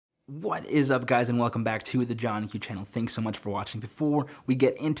What is up, guys, and welcome back to the John Q channel. Thanks so much for watching. Before we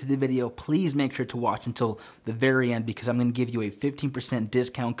get into the video, please make sure to watch until the very end because I'm going to give you a 15%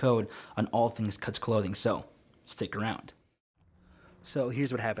 discount code on all things Cuts clothing, so stick around. So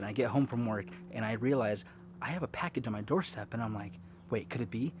here's what happened. I get home from work and I realize I have a package on my doorstep and I'm like, wait, could it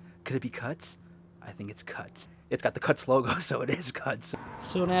be? Could it be Cuts? I think it's Cuts. It's got the Cuts logo, so it is Cuts.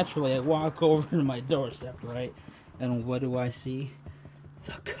 So naturally, I walk over to my doorstep, right? And what do I see?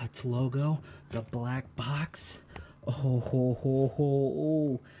 The Cuts logo, the black box. Oh, ho, ho, ho,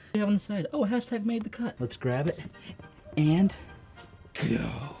 oh. We have on the side, oh, hashtag made the cut. Let's grab it and go.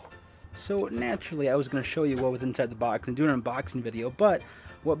 So naturally, I was gonna show you what was inside the box and do an unboxing video, but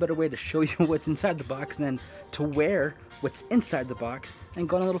what better way to show you what's inside the box than to wear what's inside the box and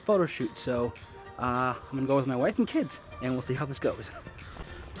go on a little photo shoot. So I'm gonna go with my wife and kids and we'll see how this goes.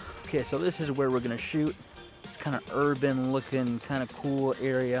 Okay, so this is where we're gonna shoot. Kind of urban looking, kind of cool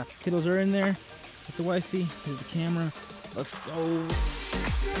area. Kiddos are in there with the wifey. Here's the camera. Let's go.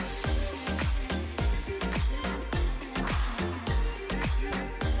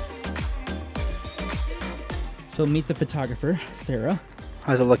 So meet the photographer, Sarah.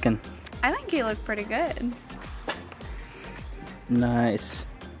 How's it looking? I think you look pretty good. Nice.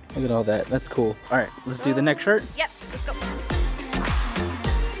 Look at all that. That's cool. All right, let's do the next shirt. Yep, let's go.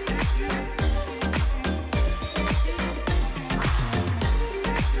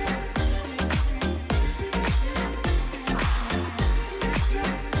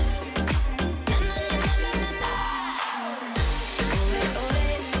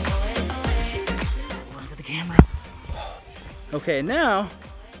 Okay, now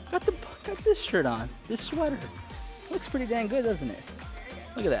got this shirt on. This sweater looks pretty dang good, doesn't it?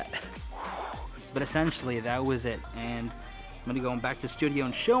 Look at that. But essentially, that was it. And I'm gonna be going back to the studio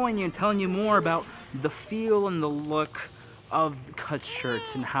and showing you and telling you more about the feel and the look of the Cuts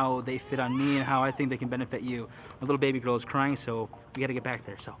shirts and how they fit on me and how I think they can benefit you. My little baby girl is crying, so we gotta get back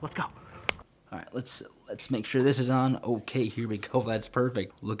there. So let's go. All right, let's make sure this is on. Okay, here we go. That's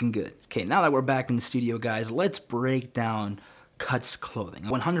perfect. Looking good. Okay, now that we're back in the studio, guys, let's break down Cuts clothing.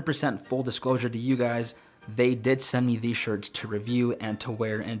 100% full disclosure to you guys, they did send me these shirts to review and to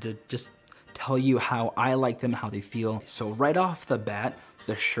wear and to just tell you how I like them, how they feel. So right off the bat,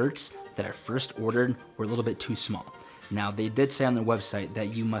 the shirts that I first ordered were a little bit too small. Now, they did say on their website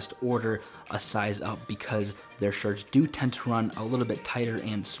that you must order a size up because their shirts do tend to run a little bit tighter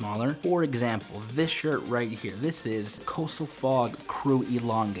and smaller. For example, this shirt right here, this is Coastal Fog Crew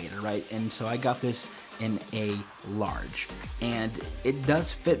Elongator, right? And so I got this in a large. And it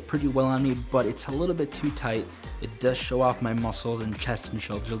does fit pretty well on me, but it's a little bit too tight. It does show off my muscles and chest and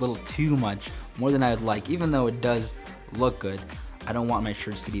shoulders a little too much, more than I would like, even though it does look good. I don't want my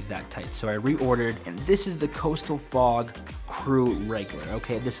shirts to be that tight. So I reordered, and this is the Coastal Fog Crew Regular,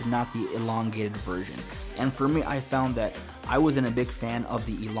 okay? This is not the elongated version. And for me, I found that I wasn't a big fan of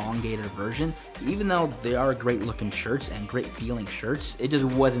the elongated version. Even though they are great looking shirts and great feeling shirts, it just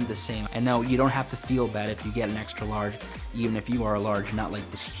wasn't the same. I know you don't have to feel bad if you get an extra large, even if you are a large, not like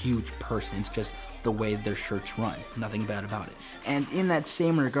this huge person. It's just the way their shirts run. Nothing bad about it. And in that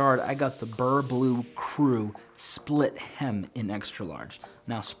same regard, I got the Burr Blue Crew split hem in extra large.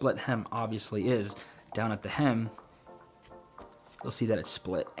 Now, split hem obviously is down at the hem. You'll see that it's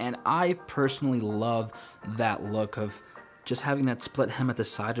split. And I personally love that look of just having that split hem at the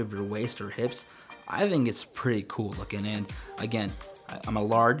side of your waist or hips. I think it's pretty cool looking. And again, I'm a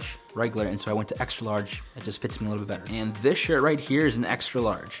large regular, and so I went to extra large. It just fits me a little bit better. And this shirt right here is an extra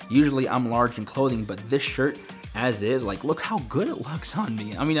large. Usually I'm large in clothing, but this shirt as is, like, look how good it looks on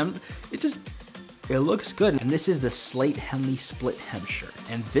me. I mean, it looks good. And this is the Slate Henley split hem shirt.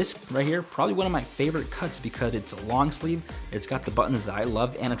 And this right here, probably one of my favorite cuts because it's a long sleeve, it's got the buttons that I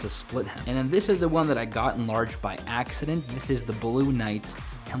love, and it's a split hem. And then this is the one that I got in large by accident. This is the Blue Knights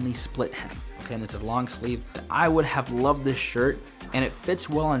Henley split hem. Okay, and this is long sleeve. I would have loved this shirt, and it fits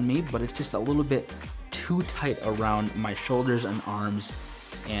well on me, but it's just a little bit too tight around my shoulders and arms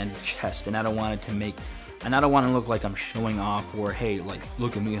and chest. And I don't want it to make, and I don't want to look like I'm showing off or, hey, like,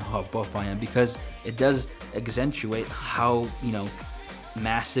 look at me how buff I am, because it does accentuate how, you know,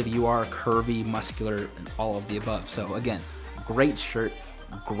 massive you are, curvy, muscular, and all of the above. So again, great shirt,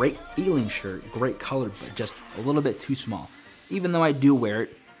 great feeling shirt, great color, but just a little bit too small. Even though I do wear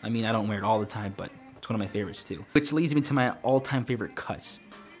it, I mean, I don't wear it all the time, but it's one of my favorites too. Which leads me to my all-time favorite cuts.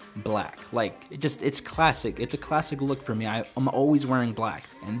 Black. Like, it's classic. It's a classic look for me. I'm always wearing black.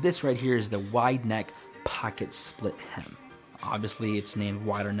 And this right here is the wide neck pocket split hem. Obviously, it's named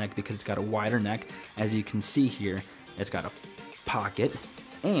wider neck because it's got a wider neck. As you can see here, it's got a pocket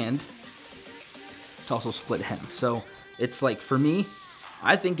and it's also split hem. So it's like, for me,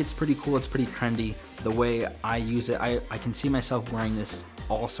 I think it's pretty cool, it's pretty trendy. The way I use it, I can see myself wearing this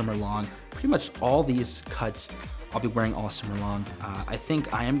all summer long. Pretty much all these cuts I'll be wearing all summer long. I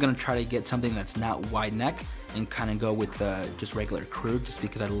think I am gonna try to get something that's not wide neck and kind of go with just regular crew, just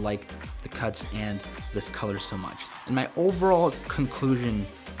because I like the cuts and this color so much. And my overall conclusion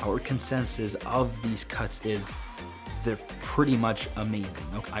or consensus of these cuts is they're pretty much amazing.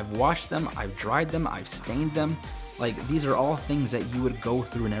 Okay, I've washed them, I've dried them, I've stained them. Like, these are all things that you would go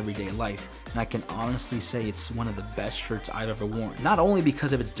through in everyday life, and I can honestly say it's one of the best shirts I've ever worn. Not only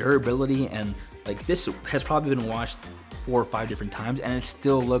because of its durability, and like, this has probably been washed 4 or 5 different times and it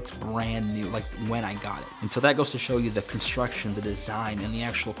still looks brand new, like when I got it. And so that goes to show you the construction, the design, and the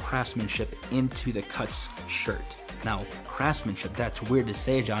actual craftsmanship into the Cuts shirt. Now, craftsmanship, that's weird to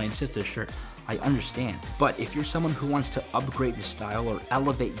say, Johnny, it's just a shirt. I understand. But if you're someone who wants to upgrade your style or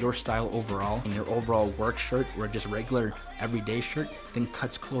elevate your style overall in your overall work shirt or just regular everyday shirt, then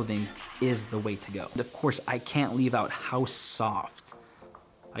Cuts clothing is the way to go. And of course, I can't leave out how soft.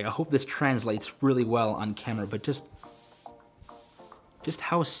 Like, I hope this translates really well on camera, but just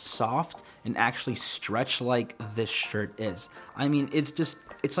how soft and actually stretch-like this shirt is. I mean,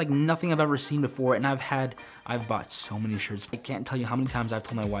 it's like nothing I've ever seen before, and I've bought so many shirts. I can't tell you how many times I've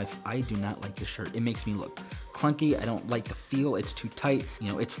told my wife, I do not like this shirt. It makes me look clunky. I don't like the feel. It's too tight. You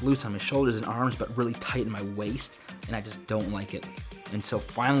know, it's loose on my shoulders and arms, but really tight in my waist, and I just don't like it. And so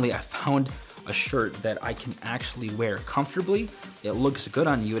finally I found a shirt that I can actually wear comfortably. It looks good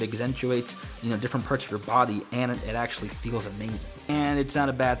on you. It accentuates, you know, different parts of your body, and it actually feels amazing. And it's not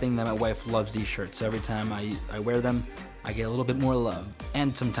a bad thing that my wife loves these shirts. So every time I wear them, I get a little bit more love.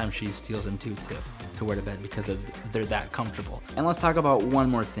 And sometimes she steals them too to wear to bed because they're that comfortable. And let's talk about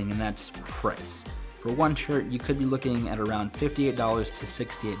one more thing, and that's price. For one shirt, you could be looking at around $58 to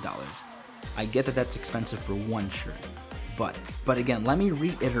 $68. I get that that's expensive for one shirt. But again, let me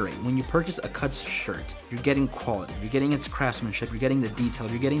reiterate, when you purchase a Cuts shirt, you're getting quality, you're getting its craftsmanship, you're getting the detail,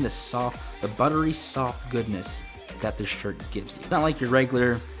 you're getting the buttery soft goodness that this shirt gives you. It's not like your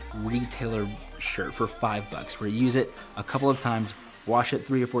regular retailer shirt for $5 where you use it a couple of times, wash it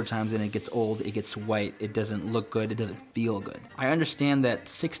 3 or 4 times, and it gets old, it gets white, it doesn't look good, it doesn't feel good. I understand that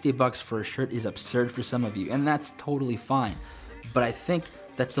 $60 for a shirt is absurd for some of you, and that's totally fine, but I think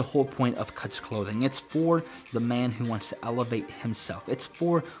that's the whole point of Cuts clothing. It's for the man who wants to elevate himself. It's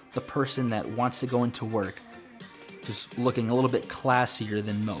for the person that wants to go into work just looking a little bit classier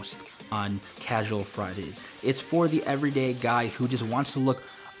than most on casual Fridays. It's for the everyday guy who just wants to look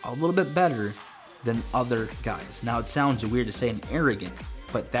a little bit better than other guys. Now, it sounds weird to say and arrogant,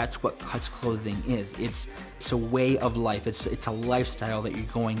 but that's what Cuts clothing is. It's a way of life. It's a lifestyle that you're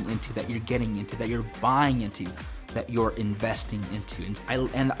going into, that you're getting into, that you're buying into, that you're investing into.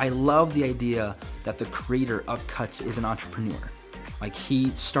 And I love the idea that the creator of Cuts is an entrepreneur. Like,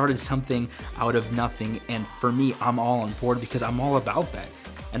 he started something out of nothing, and for me, I'm all on board because I'm all about that.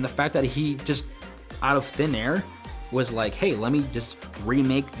 And the fact that he just, out of thin air, was like, hey, let me just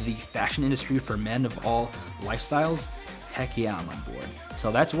remake the fashion industry for men of all lifestyles, heck yeah, I'm on board.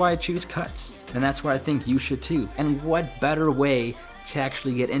 So that's why I choose Cuts, and that's why I think you should too. And what better way to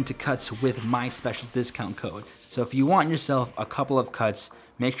actually get into Cuts with my special discount code? So if you want yourself a couple of Cuts,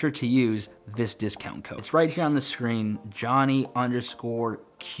 make sure to use this discount code. It's right here on the screen, Johnny_Q.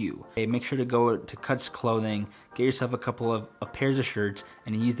 Okay, make sure to go to Cuts Clothing, get yourself a couple of pairs of shirts,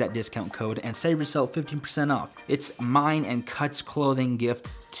 and use that discount code and save yourself 15% off. It's mine and Cuts Clothing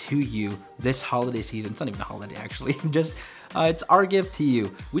gift to you this holiday season. It's not even a holiday, actually. Just it's our gift to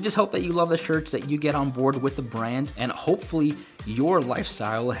you. We just hope that you love the shirts, that you get on board with the brand, and hopefully your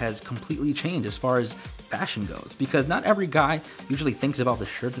lifestyle has completely changed as far as fashion goes, because not every guy usually thinks about the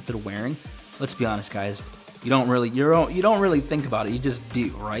shirt that they're wearing. Let's be honest, guys. You don't really think about it. You just do,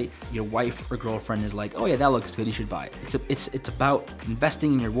 right? Your wife or girlfriend is like, oh yeah, that looks good, you should buy it. It's about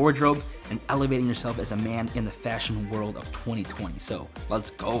investing in your wardrobe and elevating yourself as a man in the fashion world of 2020. So let's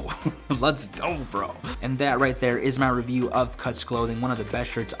go. Let's go, bro. And that right there is my review of Cuts Clothing, one of the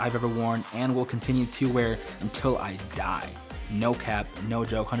best shirts I've ever worn and will continue to wear until I die. No cap, no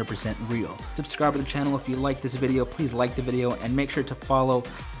joke, 100% real. Subscribe to the channel if you like this video. Please like the video and make sure to follow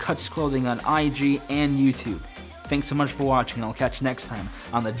Cuts Clothing on IG and YouTube. Thanks so much for watching, and I'll catch you next time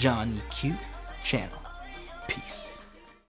on the Johnny Q channel. Peace.